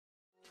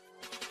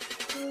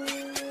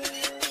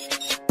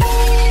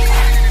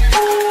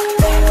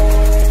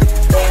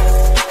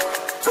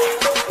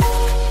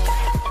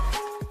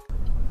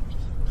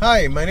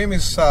Hi, my name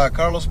is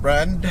Carlos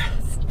Brand.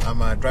 I'm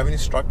a driving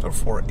instructor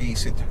for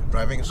ACIT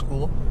Driving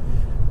School,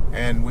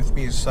 and with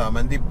me is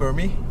Mandeep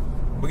Burmi.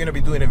 We're going to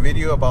be doing a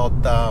video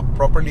about the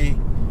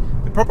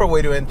proper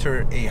way to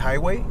enter a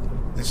highway,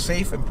 the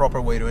safe and proper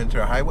way to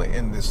enter a highway,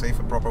 and the safe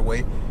and proper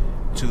way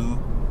to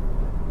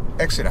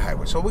exit a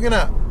highway. So we're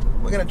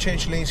gonna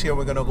change lanes here.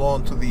 We're gonna go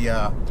onto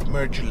the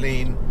merge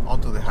lane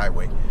onto the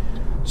highway.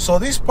 So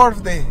this part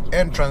of the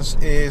entrance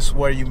is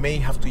where you may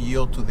have to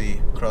yield to the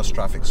cross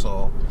traffic.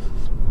 So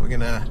we're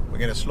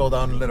gonna slow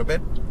down a little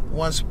bit.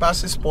 Once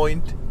past this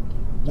point,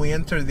 we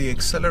enter the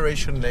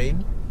acceleration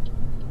lane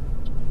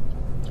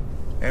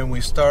and we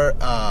start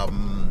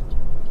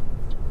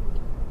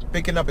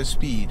picking up a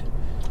speed.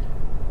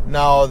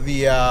 Now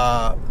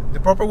the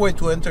proper way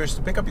to enter is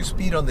to pick up your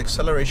speed on the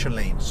acceleration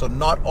lane, so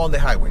not on the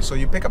highway. So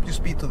you pick up your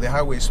speed to the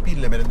highway speed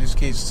limit. In this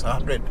case,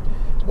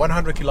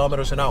 100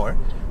 kilometers an hour.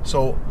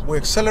 So we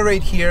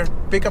accelerate here,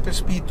 pick up a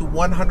speed to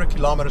 100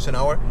 kilometers an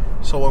hour.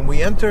 So when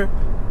we enter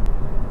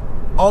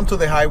onto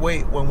the highway,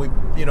 when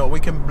we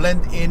can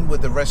blend in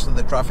with the rest of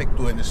the traffic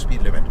doing the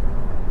speed limit.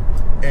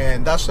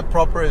 And that's the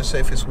proper and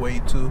safest way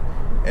to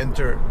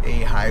enter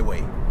a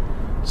highway.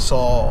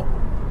 So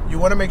you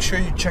want to make sure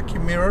you check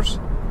your mirrors,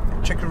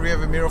 check your rear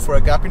view mirror for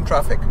a gap in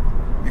traffic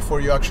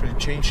before you actually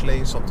change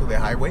lanes onto the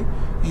highway.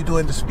 You're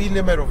doing the speed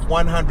limit of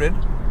 100.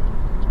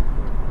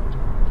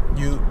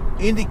 You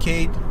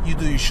indicate, you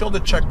do your shoulder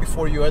check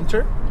before you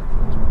enter,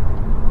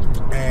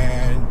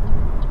 and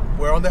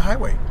we're on the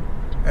highway.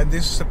 And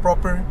this is the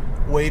proper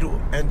way to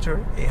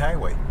enter a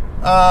highway.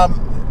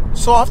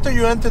 So after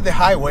you enter the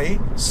highway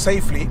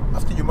safely,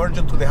 after you merge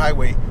into the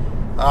highway,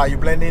 you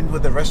blend in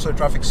with the rest of the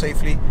traffic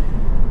safely.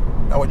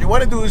 Now what you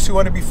want to do is you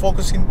want to be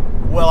focusing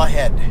well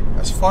ahead,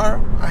 as far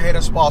ahead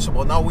as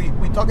possible. Now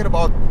we're talking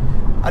about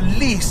at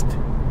least,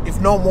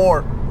 if no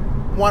more,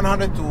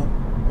 100 to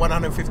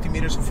 150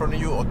 meters in front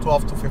of you, or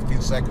 12 to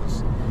 15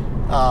 seconds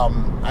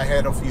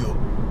ahead of you.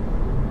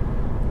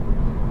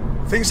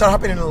 Things are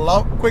happening a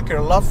lot quicker,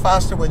 a lot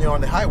faster when you're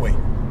on the highway.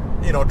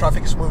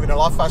 Traffic is moving a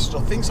lot faster, so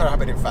things are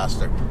happening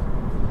faster.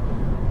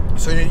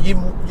 So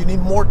you need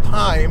more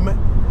time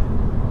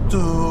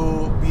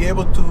to be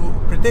able to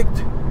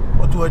predict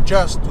or to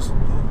adjust to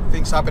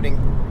things happening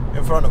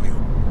in front of you.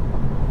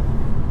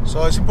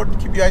 So it's important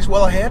to keep your eyes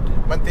well ahead,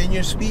 maintain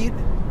your speed,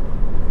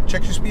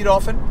 check your speed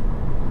often.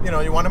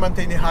 You want to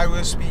maintain the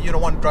highway speed. You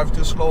don't want to drive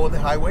too slow on the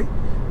highway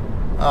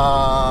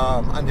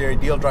under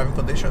ideal driving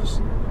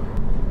conditions.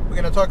 We're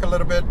going to talk a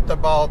little bit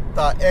about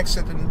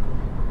exiting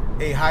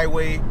a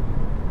highway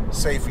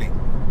safely.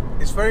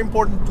 It's very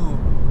important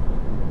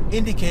to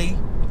indicate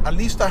at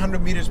least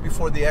 100 meters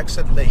before the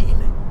exit lane.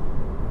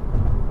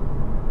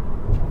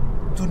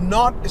 Do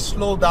not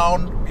slow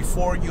down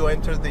before you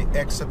enter the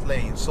exit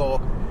lane.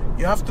 So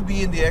you have to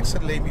be in the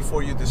exit lane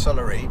before you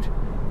decelerate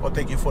or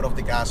take your foot off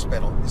the gas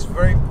pedal. It's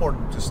very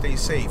important to stay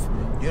safe.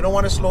 You don't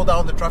want to slow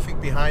down the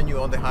traffic behind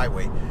you on the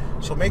highway.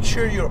 So make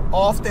sure you're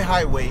off the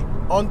highway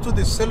onto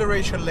the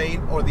acceleration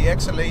lane or the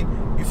exit lane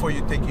before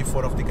you take your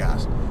foot off the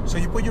gas. So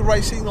you put your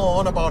right signal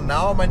on about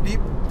now,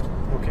 Mandeep.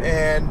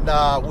 Okay.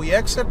 And we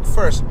exit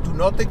first. Do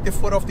not take the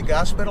foot off the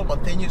gas pedal.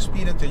 Maintain your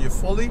speed until you're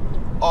fully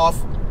off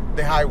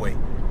the highway.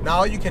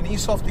 Now you can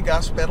ease off the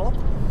gas pedal.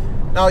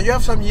 Now you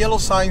have some yellow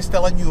signs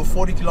telling you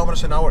 40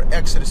 kilometers an hour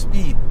exit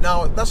speed.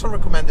 Now that's a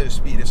recommended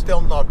speed. It's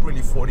still not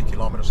really 40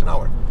 kilometers an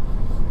hour.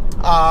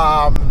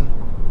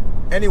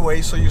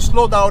 Anyway, so you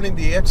slow down in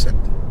the exit,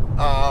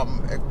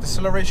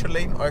 acceleration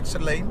lane or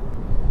exit lane,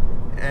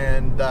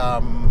 and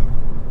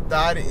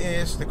that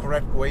is the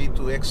correct way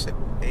to exit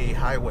a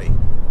highway.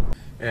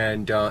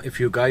 And if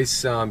you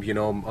guys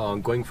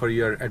going for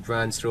your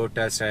advanced road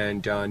test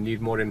and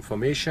need more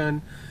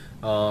information,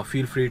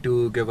 feel free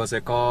to give us a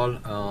call.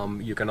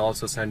 You can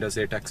also send us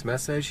a text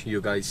message.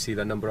 You guys see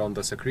the number on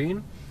the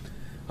screen.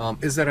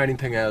 Is there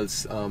anything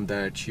else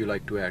that you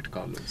like to add,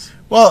 Carlos?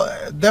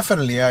 Well,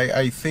 definitely.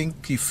 I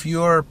think if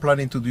you're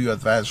planning to do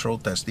advanced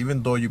road test,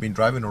 even though you've been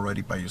driving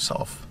already by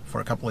yourself for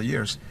a couple of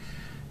years,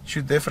 you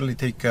should definitely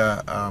take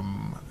a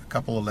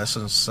couple of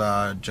lessons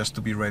just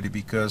to be ready,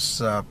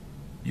 because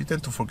you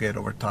tend to forget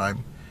over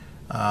time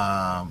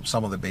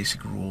some of the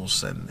basic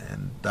rules,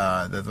 and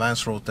the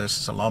advanced road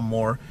test is a lot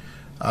more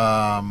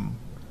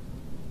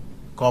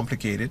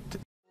complicated.